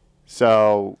kitchen.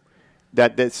 So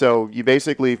so you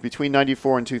basically, between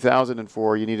 94 and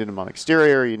 2004, you needed them on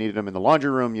exterior, you needed them in the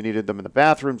laundry room, you needed them in the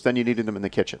bathrooms, then you needed them in the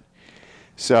kitchen.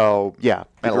 So yeah,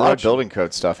 and a lot of building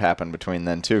code stuff happened between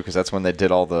then too, because that's when they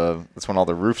did that's when all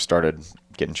the roofs started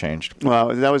getting changed.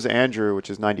 Well, that was Andrew, which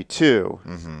is 92.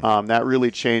 That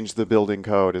really changed the building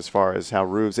code as far as how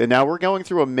roofs. And now we're going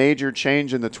through a major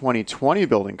change in the 2020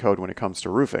 building code when it comes to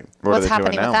roofing. What's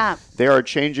happening with that? They are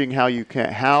changing how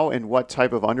and what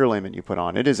type of underlayment you put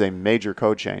on. It is a major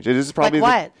code change. It is probably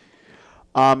like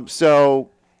what?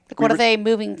 What are they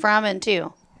moving from and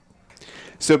to?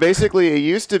 So basically, it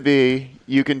used to be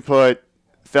you can put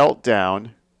felt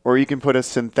down, or you can put a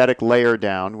synthetic layer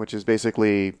down, which is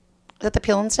basically. Is that the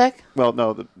peel and stick? Well,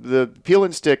 no, the peel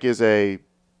and stick is a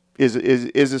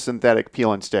synthetic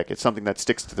peel and stick. It's something that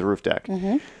sticks to the roof deck.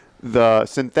 The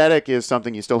synthetic is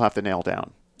something you still have to nail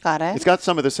down. Got it. It's got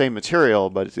some of the same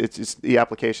material, but it's the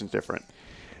application's different.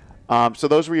 So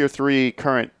those were your three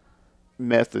current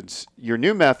methods. Your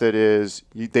new method is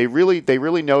they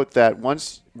really note that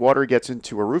once water gets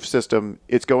into a roof system,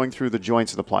 it's going through the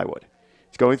joints of the plywood.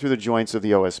 It's going through the joints of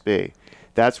the OSB.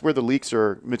 That's where the leaks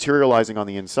are materializing on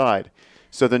the inside.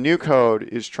 So the new code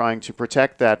is trying to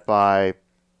protect that by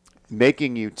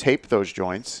making you tape those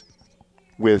joints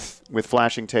with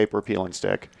flashing tape or peel and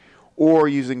stick, or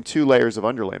using 2 layers of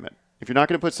underlayment. If you're not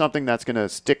going to put something that's going to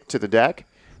stick to the deck,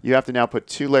 you have to now put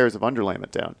 2 layers of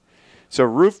underlayment down. So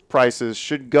roof prices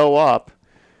should go up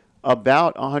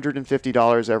about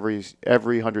 $150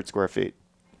 every 100 square feet.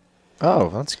 Oh,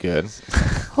 that's good.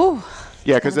 Whew.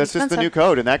 Yeah, because that's just the new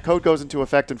code, and that code goes into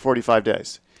effect in 45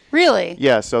 days. Really?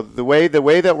 Yeah, so the way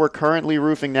that we're currently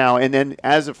roofing now, and then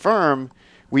as a firm,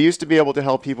 we used to be able to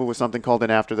help people with something called an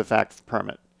after-the-fact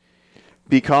permit.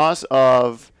 Because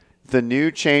of the new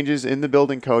changes in the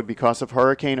building code, because of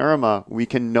Hurricane Irma, we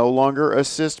can no longer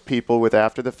assist people with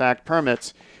after-the-fact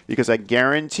permits, because I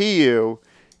guarantee you,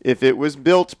 if it was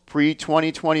built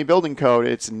pre-2020 building code,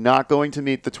 it's not going to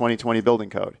meet the 2020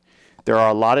 building code. There are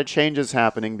a lot of changes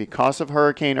happening because of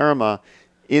Hurricane Irma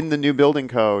in the new building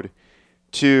code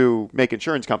to make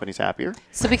insurance companies happier.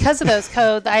 So because of those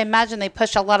codes, I imagine they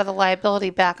pushed a lot of the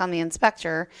liability back on the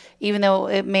inspector, even though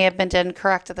it may have been done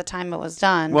correct at the time it was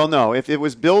done. Well, no. If it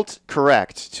was built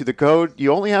correct to the code,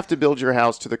 you only have to build your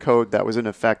house to the code that was in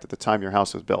effect at the time your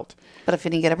house was built. But if you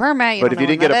didn't get a permit, But if you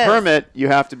didn't get a permit, you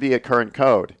have to be at current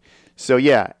code. So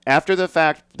yeah, after the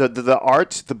fact,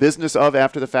 the business of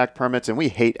after the fact permits, and we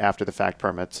hate after the fact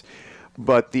permits,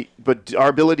 but our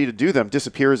ability to do them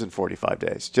disappears in 45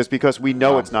 days, just because we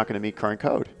know it's not going to meet current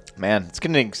code. Man, it's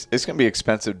gonna be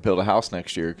expensive to build a house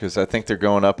next year, because I think they're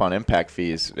going up on impact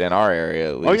fees in our area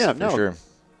at least. Oh yeah, for sure.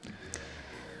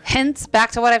 Hence,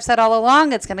 back to what I've said all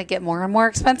along, it's going to get more and more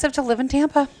expensive to live in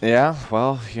Tampa. Yeah,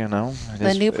 well, you know.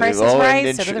 The new price is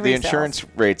right, so do the the resales. insurance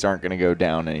rates aren't going to go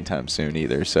down anytime soon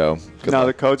either, so. No,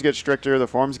 the codes get stricter, the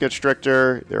forms get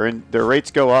stricter, their rates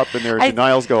go up, and their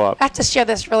denials go up. I have to share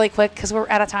this really quick because we're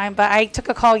out of time, but I took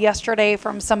a call yesterday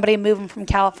from somebody moving from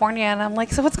California, and I'm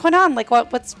like, so what's going on? Like,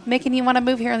 what's making you want to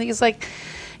move here? And he's like,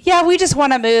 yeah, we just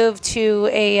want to move to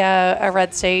a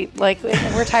red state. Like,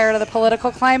 we're tired of the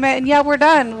political climate, and yeah, we're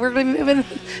done. We're going to move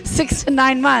in 6 to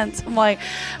 9 months. I'm like,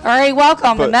 all right,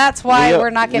 welcome, and that's why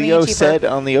we're not getting Leo cheaper. said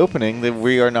on the opening that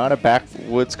we are not a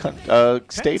backwoods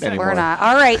state anymore. We're not.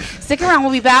 All right, stick around.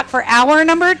 We'll be back for hour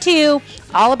number 2,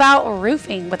 all about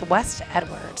roofing with West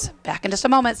Edwards. Back in just a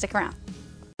moment. Stick around.